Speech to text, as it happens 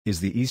Is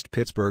the East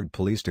Pittsburgh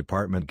Police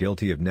Department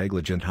guilty of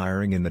negligent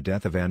hiring in the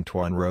death of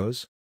Antwon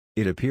Rose?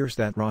 It appears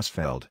that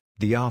Rosfeld,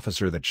 the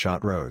officer that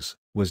shot Rose,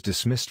 was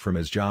dismissed from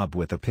his job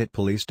with the Pitt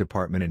Police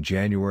Department in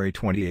January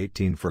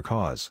 2018 for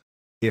cause.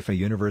 If a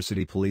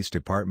university police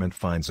department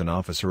finds an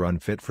officer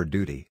unfit for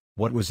duty,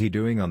 what was he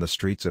doing on the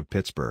streets of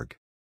Pittsburgh?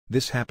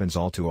 This happens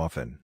all too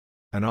often.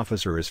 An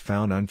officer is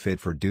found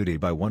unfit for duty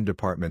by one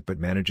department but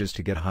manages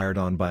to get hired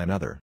on by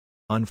another.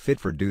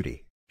 Unfit for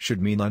duty should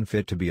mean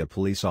unfit to be a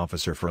police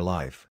officer for life.